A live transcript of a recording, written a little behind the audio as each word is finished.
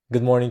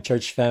Good morning,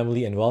 church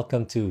family, and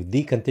welcome to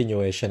the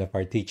continuation of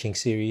our teaching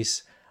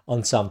series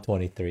on Psalm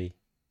 23.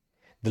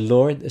 The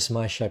Lord is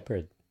my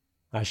shepherd,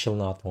 I shall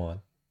not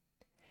want.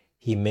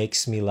 He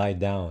makes me lie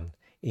down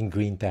in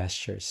green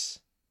pastures.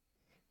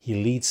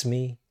 He leads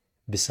me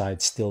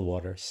beside still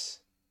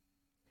waters.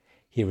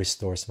 He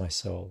restores my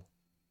soul.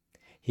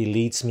 He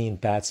leads me in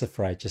paths of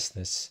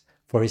righteousness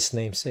for his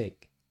name's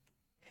sake.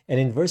 And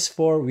in verse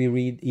 4 we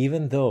read,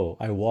 Even though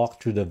I walk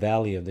through the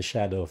valley of the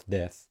shadow of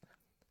death,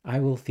 I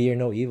will fear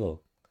no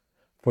evil,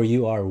 for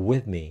you are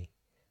with me.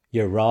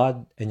 Your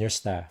rod and your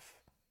staff,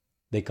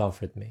 they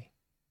comfort me.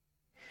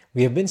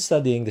 We have been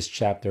studying this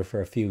chapter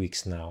for a few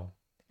weeks now,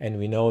 and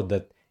we know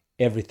that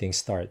everything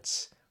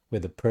starts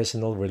with a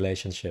personal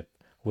relationship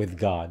with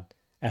God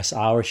as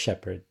our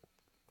shepherd.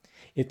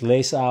 It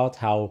lays out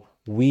how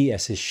we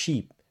as his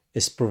sheep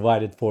is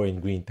provided for in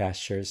green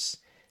pastures,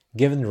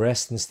 given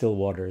rest in still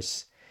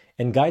waters,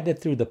 and guided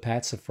through the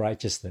paths of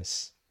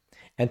righteousness.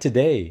 And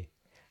today,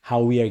 how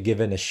we are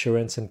given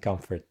assurance and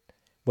comfort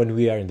when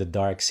we are in the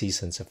dark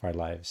seasons of our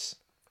lives.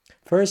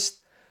 First,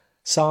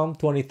 Psalm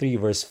 23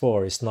 verse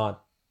 4 is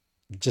not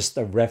just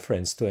a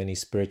reference to any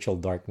spiritual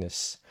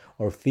darkness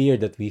or fear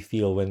that we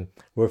feel when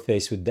we're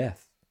faced with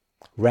death.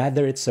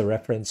 Rather, it's a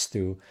reference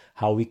to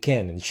how we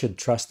can and should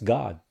trust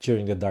God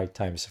during the dark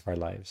times of our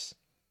lives.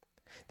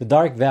 The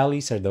dark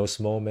valleys are those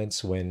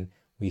moments when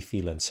we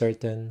feel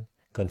uncertain,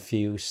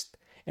 confused,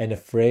 and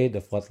afraid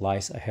of what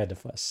lies ahead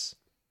of us.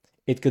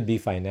 It could be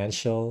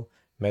financial,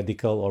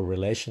 medical, or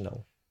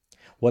relational.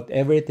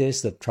 Whatever it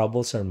is that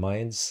troubles our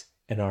minds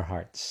and our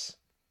hearts.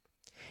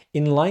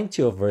 In line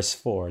 2 of verse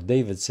 4,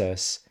 David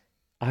says,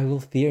 I will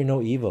fear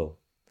no evil,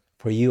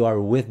 for you are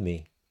with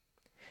me.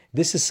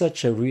 This is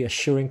such a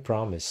reassuring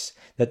promise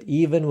that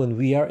even when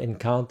we are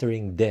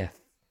encountering death,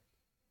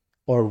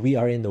 or we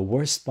are in the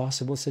worst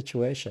possible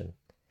situation,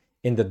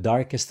 in the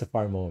darkest of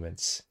our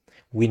moments,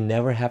 we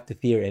never have to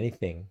fear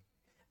anything,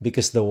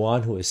 because the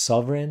one who is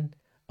sovereign,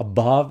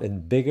 above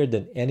and bigger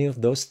than any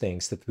of those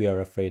things that we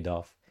are afraid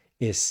of,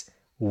 is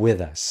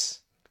with us.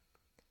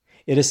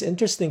 It is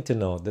interesting to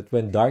note that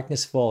when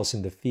darkness falls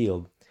in the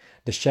field,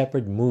 the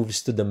shepherd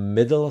moves to the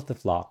middle of the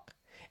flock,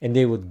 and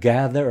they would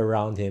gather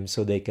around him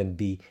so they can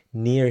be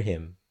near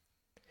him.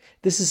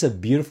 This is a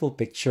beautiful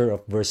picture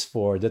of verse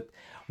 4 that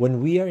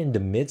when we are in the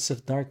midst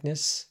of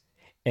darkness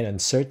and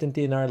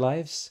uncertainty in our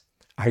lives,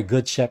 our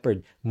good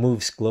shepherd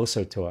moves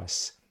closer to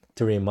us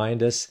to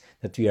remind us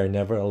that we are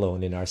never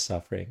alone in our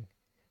suffering,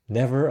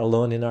 never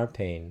alone in our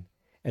pain,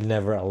 and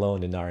never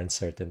alone in our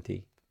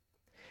uncertainty.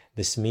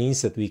 This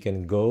means that we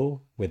can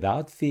go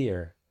without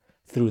fear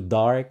through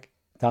dark,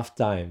 tough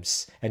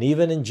times and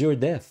even endure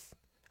death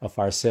of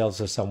ourselves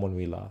or someone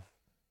we love.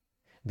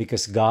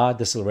 Because God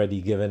has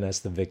already given us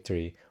the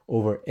victory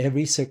over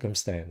every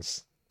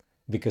circumstance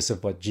because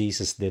of what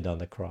Jesus did on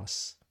the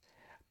cross.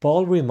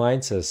 Paul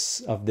reminds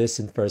us of this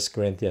in 1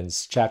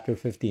 Corinthians chapter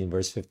 15,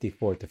 verse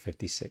 54 to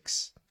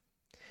 56.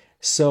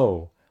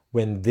 So,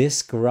 when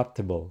this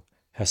corruptible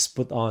has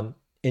put on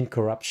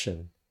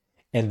incorruption,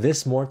 and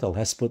this mortal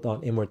has put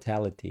on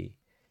immortality,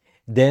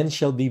 then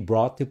shall be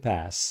brought to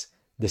pass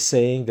the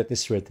saying that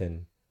is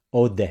written,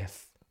 O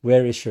death,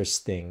 where is your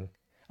sting?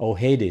 O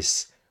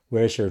Hades,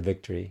 where is your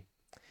victory?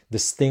 The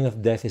sting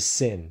of death is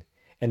sin,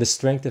 and the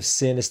strength of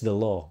sin is the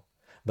law.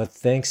 But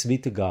thanks be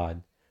to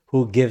God,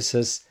 who gives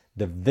us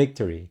the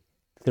victory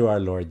through our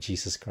Lord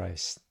Jesus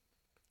Christ.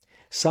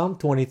 Psalm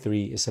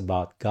 23 is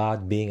about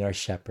God being our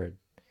shepherd,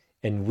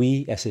 and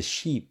we as his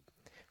sheep,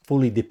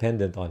 fully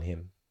dependent on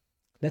him.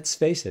 Let's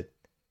face it,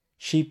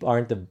 sheep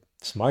aren't the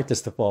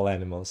smartest of all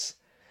animals,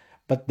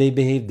 but they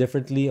behave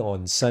differently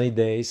on sunny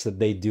days than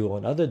they do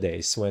on other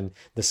days when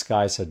the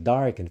skies are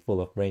dark and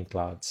full of rain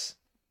clouds.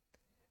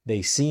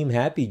 They seem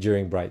happy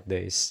during bright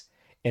days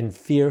and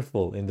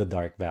fearful in the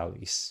dark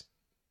valleys.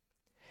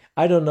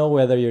 I don't know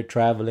whether you're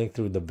traveling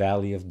through the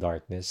valley of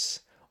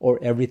darkness or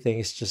everything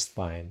is just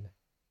fine,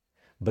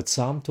 but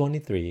Psalm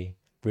 23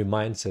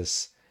 reminds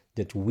us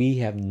that we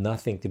have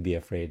nothing to be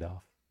afraid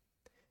of.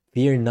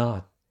 Fear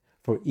not,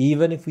 for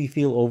even if we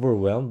feel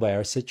overwhelmed by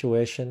our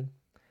situation,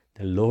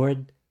 the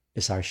Lord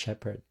is our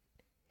shepherd.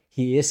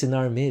 He is in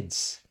our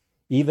midst,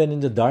 even in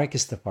the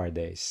darkest of our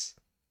days.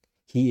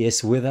 He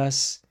is with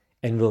us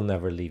and will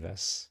never leave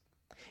us.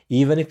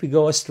 Even if we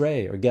go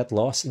astray or get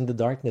lost in the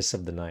darkness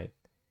of the night,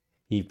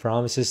 he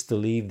promises to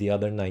leave the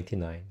other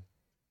 99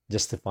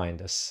 just to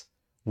find us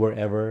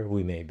wherever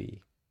we may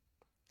be.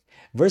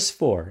 Verse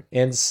 4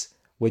 ends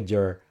with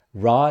your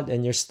rod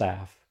and your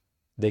staff,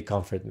 they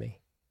comfort me.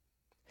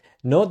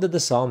 Note that the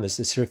psalmist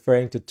is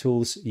referring to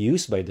tools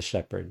used by the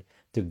shepherd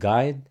to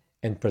guide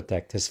and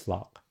protect his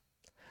flock.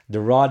 The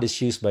rod is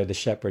used by the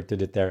shepherd to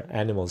deter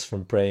animals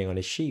from preying on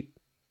his sheep,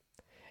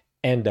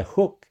 and the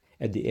hook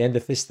at the end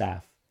of his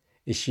staff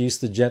is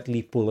used to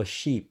gently pull a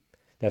sheep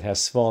that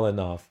has fallen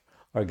off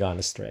or gone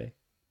astray.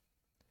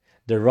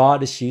 The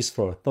rod is used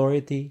for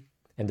authority,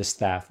 and the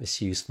staff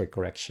is used for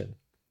correction.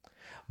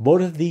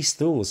 Both of these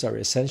tools are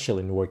essential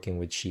in working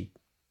with sheep.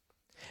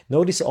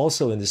 Notice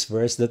also in this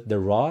verse that the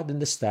rod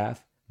and the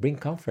staff bring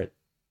comfort.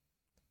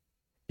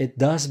 It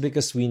does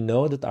because we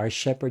know that our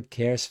shepherd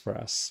cares for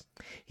us.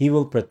 He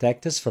will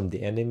protect us from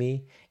the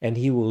enemy, and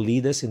he will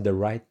lead us in the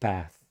right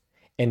path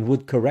and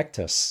would correct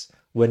us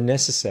when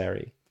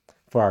necessary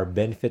for our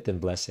benefit and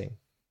blessing.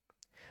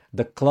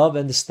 The club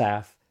and the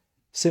staff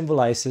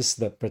symbolizes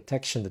the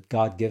protection that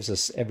God gives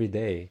us every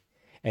day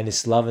and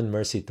his love and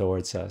mercy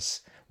towards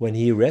us when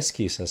he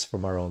rescues us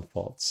from our own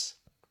faults.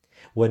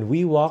 When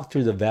we walk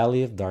through the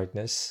valley of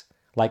darkness,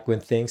 like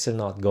when things are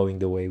not going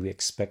the way we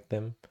expect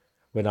them,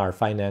 when our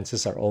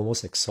finances are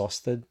almost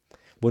exhausted,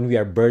 when we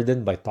are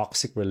burdened by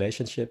toxic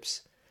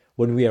relationships,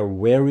 when we are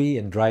weary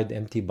and dried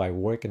empty by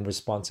work and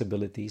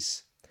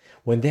responsibilities,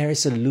 when there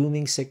is a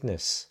looming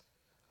sickness,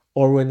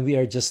 or when we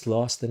are just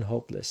lost and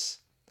hopeless,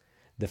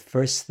 the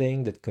first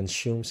thing that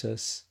consumes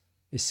us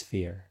is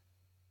fear.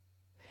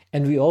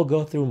 And we all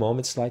go through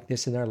moments like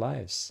this in our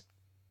lives.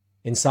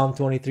 In Psalm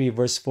 23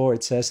 verse 4,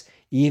 it says,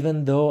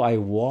 "Even though I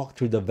walk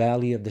through the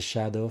valley of the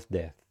shadow of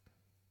death,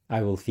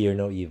 I will fear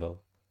no evil,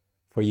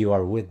 for you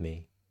are with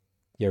me.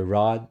 Your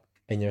rod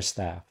and your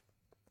staff,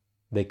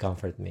 they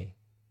comfort me."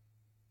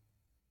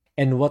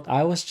 And what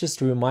I was just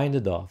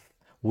reminded of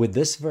with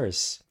this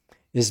verse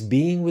is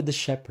being with the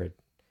shepherd,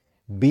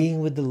 being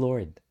with the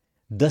Lord,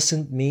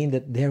 doesn't mean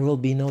that there will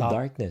be no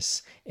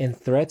darkness and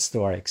threats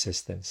to our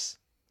existence.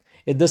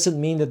 It doesn't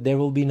mean that there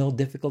will be no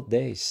difficult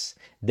days,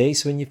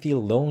 days when you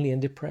feel lonely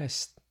and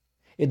depressed.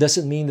 It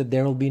doesn't mean that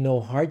there will be no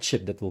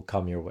hardship that will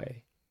come your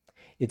way.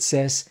 It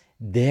says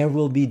there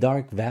will be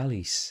dark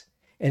valleys,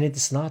 and it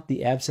is not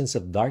the absence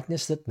of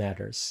darkness that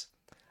matters,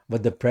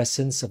 but the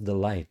presence of the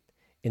light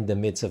in the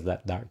midst of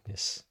that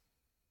darkness.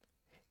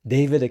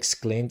 David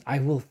exclaimed, "I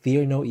will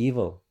fear no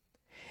evil."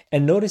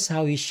 And notice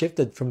how he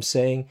shifted from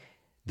saying,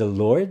 "The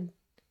Lord,"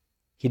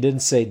 he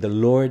didn't say, "The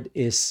Lord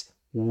is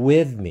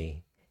with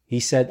me." He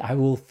said, "I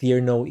will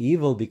fear no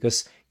evil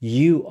because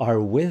you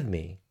are with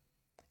me."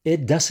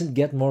 It doesn't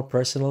get more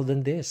personal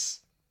than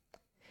this.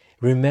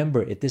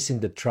 Remember, it is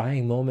in the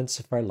trying moments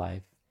of our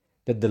life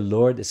that the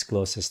Lord is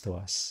closest to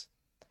us.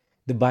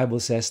 The Bible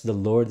says the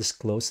Lord is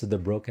close to the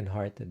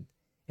brokenhearted,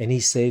 and he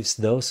saves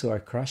those who are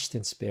crushed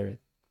in spirit.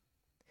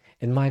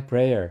 And my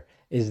prayer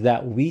is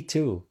that we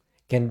too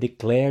can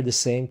declare the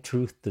same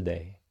truth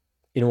today.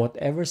 In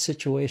whatever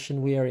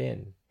situation we are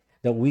in,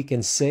 that we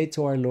can say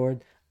to our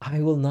Lord,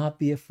 "I will not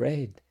be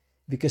afraid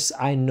because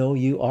I know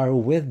you are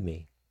with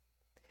me."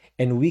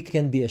 And we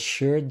can be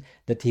assured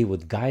that he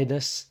would guide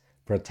us,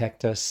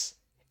 protect us,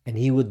 and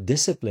he would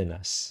discipline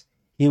us.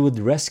 He would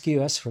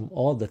rescue us from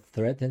all that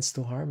threatens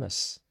to harm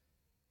us.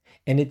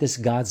 And it is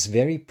God's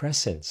very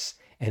presence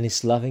and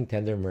his loving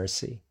tender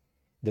mercy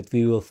that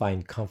we will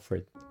find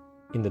comfort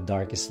in the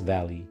darkest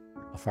valley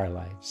of our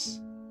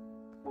lives.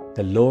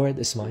 The Lord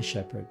is my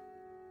shepherd.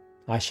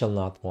 I shall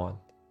not want.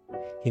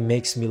 He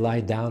makes me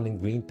lie down in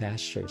green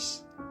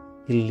pastures.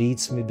 He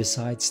leads me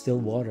beside still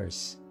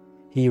waters.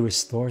 He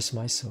restores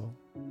my soul.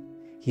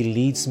 He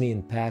leads me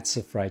in paths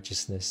of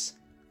righteousness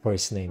for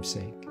his name's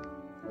sake.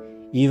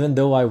 Even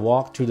though I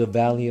walk through the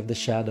valley of the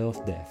shadow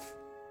of death,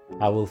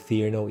 I will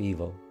fear no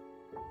evil,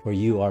 for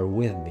you are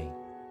with me.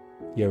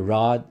 Your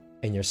rod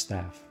and your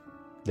staff,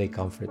 they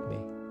comfort me.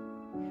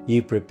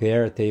 You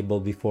prepare a table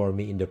before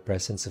me in the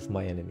presence of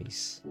my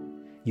enemies.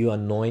 You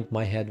anoint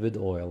my head with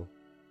oil.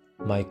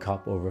 My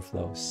cup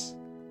overflows.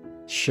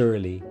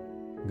 Surely,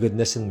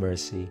 goodness and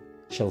mercy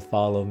shall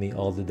follow me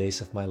all the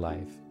days of my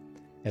life,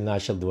 and I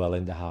shall dwell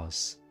in the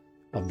house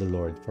of the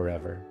Lord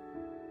forever.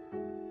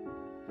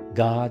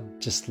 God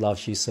just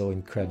loves you so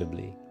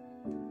incredibly,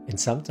 and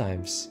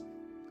sometimes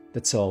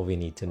that's all we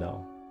need to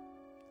know.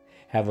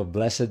 Have a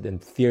blessed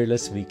and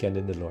fearless weekend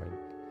in the Lord.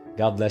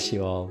 God bless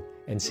you all,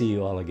 and see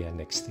you all again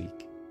next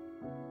week.